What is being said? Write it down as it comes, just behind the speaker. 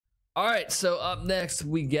All right, so up next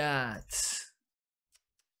we got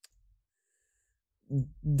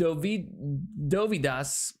Dovidas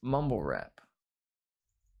mumble rap.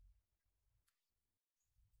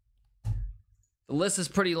 The list is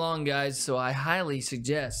pretty long, guys, so I highly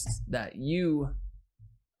suggest that you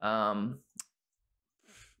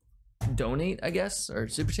donate, I guess, or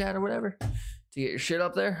super chat or whatever to get your shit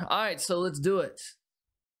up there. All right, so let's do it.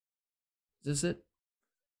 Is this it?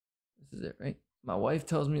 This is it, right? My wife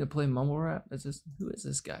tells me to play mumble rap. That's just, who is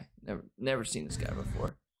this guy? Never seen this guy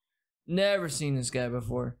before. Never seen this guy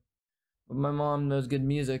before. But my mom knows good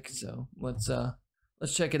music, so let's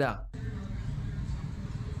check it out. I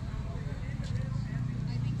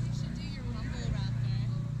think you should do your mumble rapper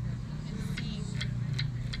and sing.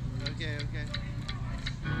 Okay.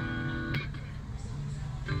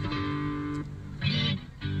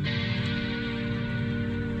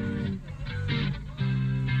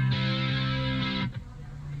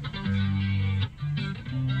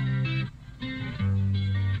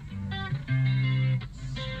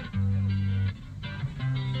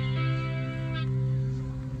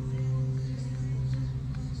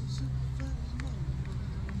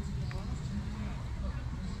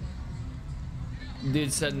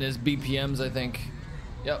 Dude setting his BPMs, I think.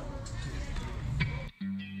 Yep.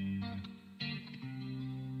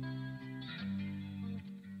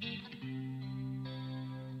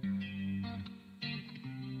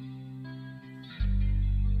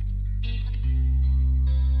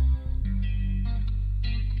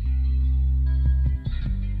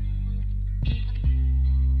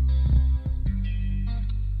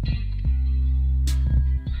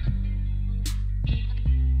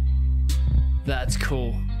 That's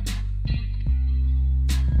cool.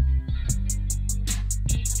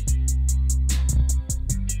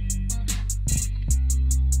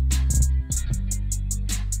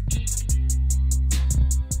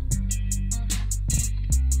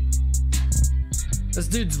 This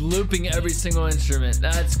dude's looping every single instrument.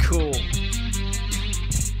 That's cool.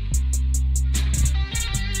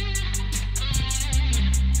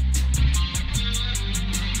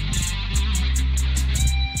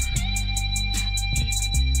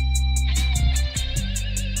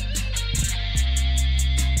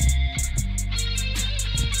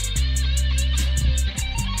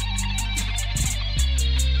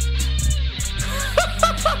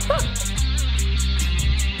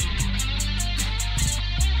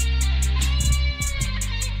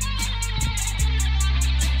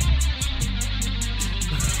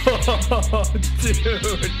 Oh,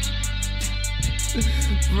 dude.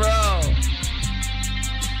 Bro.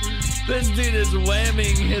 This dude is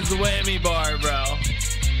whamming his whammy bar, bro.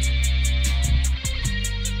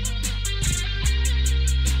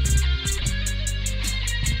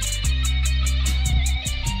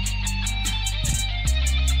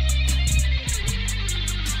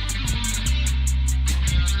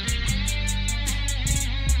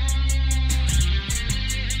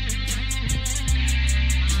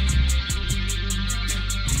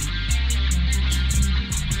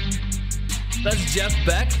 That's Jeff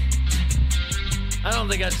Beck? I don't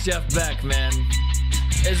think that's Jeff Beck, man.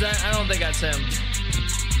 Is that? I don't think that's him.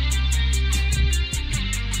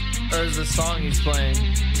 Or is the song he's playing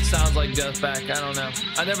sounds like Jeff Beck? I don't know.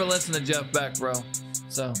 I never listened to Jeff Beck, bro.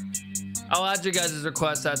 So I'll add your guys'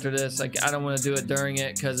 request after this. Like, I don't want to do it during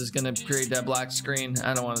it because it's gonna create that black screen.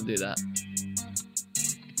 I don't want to do that.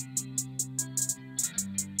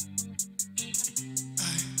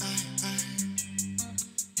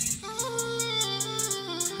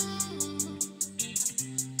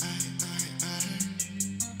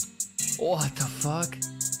 What the fuck?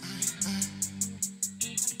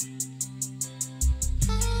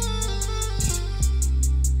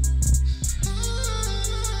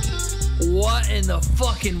 What in the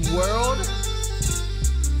fucking world?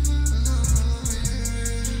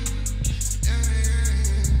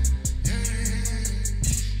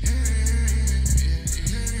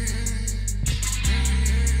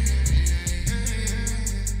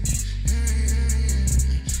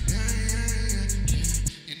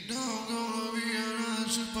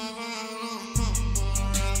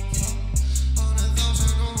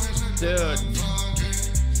 Dude,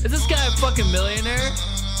 is this guy a fucking millionaire?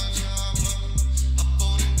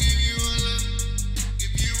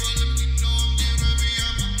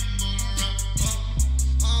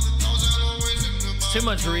 Too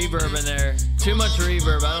much reverb in there. Too much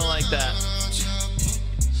reverb. I don't like that.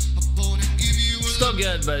 Still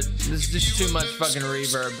good, but this is just too much fucking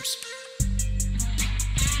reverb.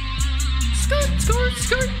 Skirt, skirt,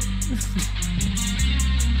 skirt.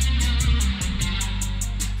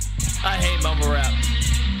 I hate mumble rap.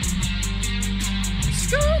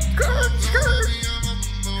 Skirt, skirt.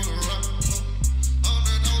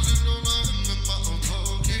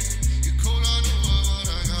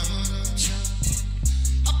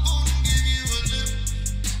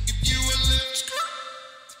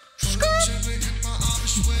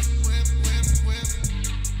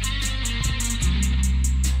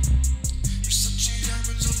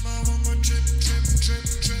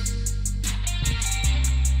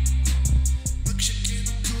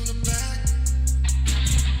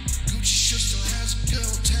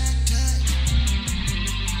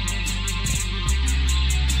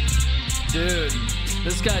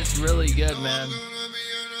 This guy's really good, man.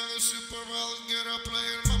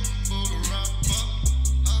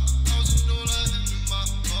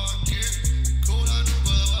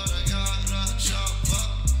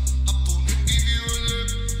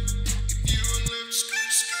 Skirt,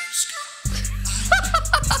 skirt, skirt.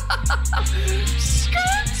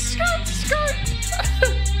 Skirt, skirt, skirt.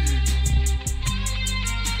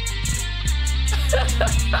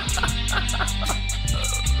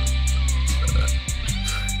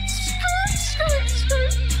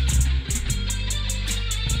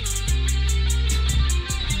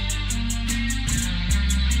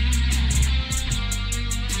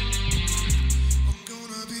 I'm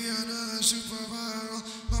gonna be another super viral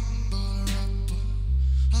mumble rapper.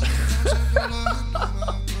 $100,000 in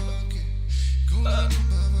my pocket. Cold out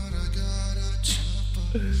but I got a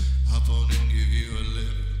chopper. Hop on and give you a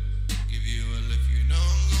lift. Give you a lift. You know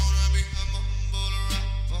I'm gonna be a mumble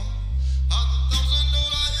rapper.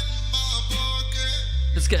 $100,000 in my pocket.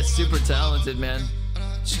 This guy's super talented, man.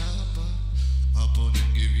 Hop on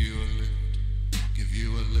and give you a lift. Give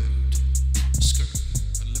you a lift. Skirt.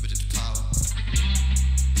 Unlimited power.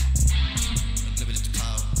 Unlimited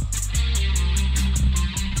power.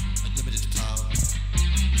 Unlimited power.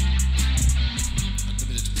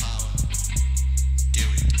 Unlimited power. Do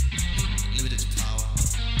it. Unlimited power.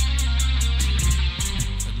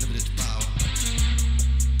 Unlimited power.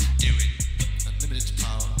 Do it. Unlimited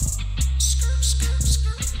power. Skirt, skirt, skirt.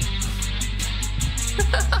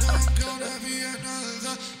 I'm gonna be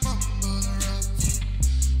another mumble rapper.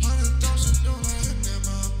 $100,000 in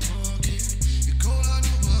my pocket. You cold, I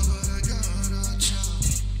know, but I got a job.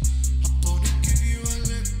 Hop on and give you a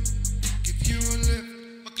lift. Give you a lift.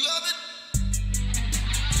 McLovin.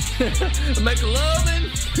 McLovin.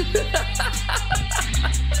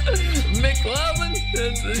 McLovin.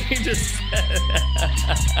 That's what he just said.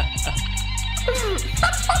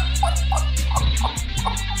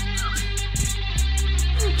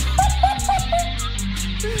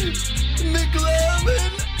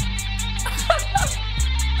 McLovin.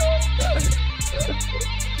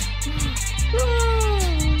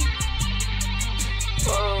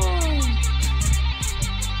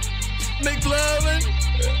 McLovin.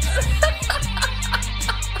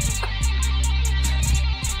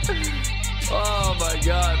 Oh my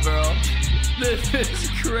god, bro. This is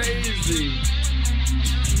crazy.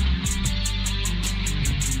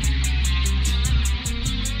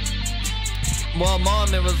 Well,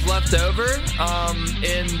 Mom, it was left over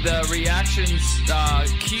in the reactions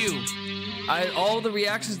queue. All the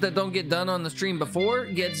reactions that don't get done on the stream before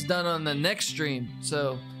gets done on the next stream.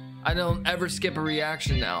 So I don't ever skip a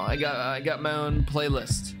reaction now. I got my own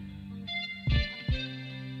playlist.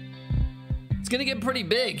 It's gonna get pretty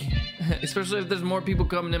big, especially if there's more people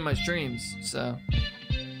coming in my streams. So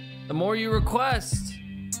the more you request,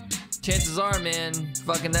 chances are, man,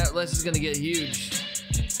 fucking that list is gonna get huge.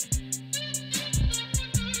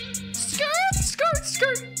 Skirt, skirt,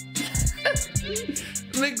 skirt.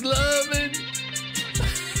 McLovin.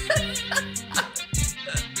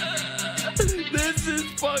 This is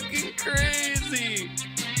fucking crazy.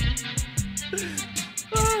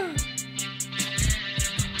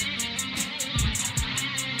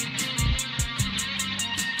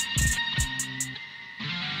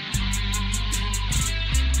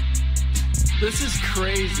 This is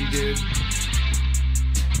crazy, dude.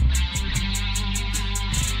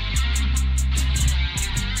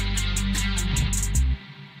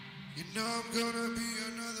 You know I'm gonna be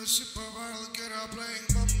another super viral kid out playing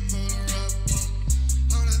mumble rapper.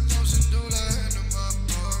 $100,000 in my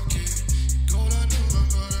pocket. Cold, I know,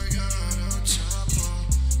 but I got a chopper.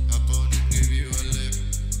 Hop on and give you a lift.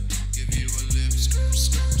 Give you a lift. Skirt,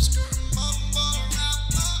 skirt, skirt. Mumble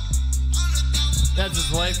rapper. $100,000. That's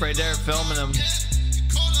his wife right there filming him.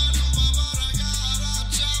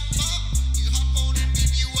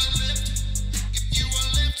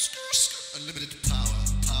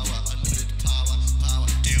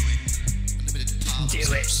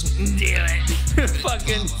 Do it.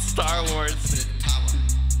 Fucking Star Wars.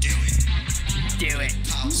 Do it. Do it.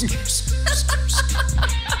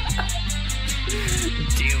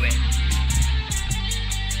 Do it.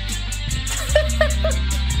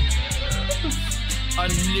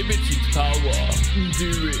 Unlimited power.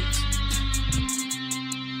 Do it.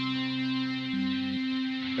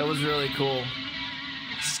 That was really cool.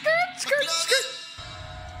 Skirt, skirt, skirt.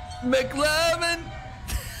 McLovin.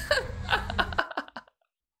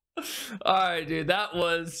 All right, dude, that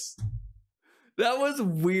was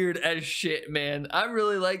weird as shit, man. I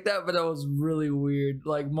really like that, but that was really weird.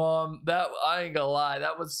 Like, Mom, that I ain't gonna lie,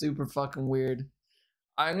 that was super fucking weird.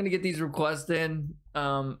 I'm gonna get these requests in.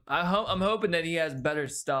 I'm hoping that he has better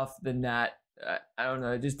stuff than that. I don't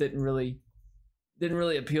know. It just didn't really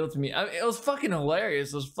appeal to me. I mean, it was fucking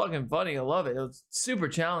hilarious. It was fucking funny. I love it. It was super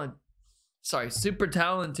talented.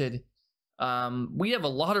 We have a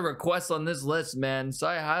lot of requests on this list, man. So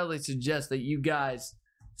I highly suggest that you guys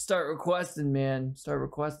start requesting, man. Start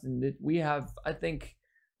requesting. We have, I think,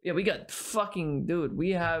 yeah, we got fucking, dude,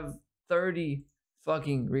 we have 30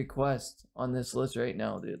 fucking requests on this list right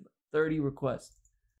now, dude. 30 requests.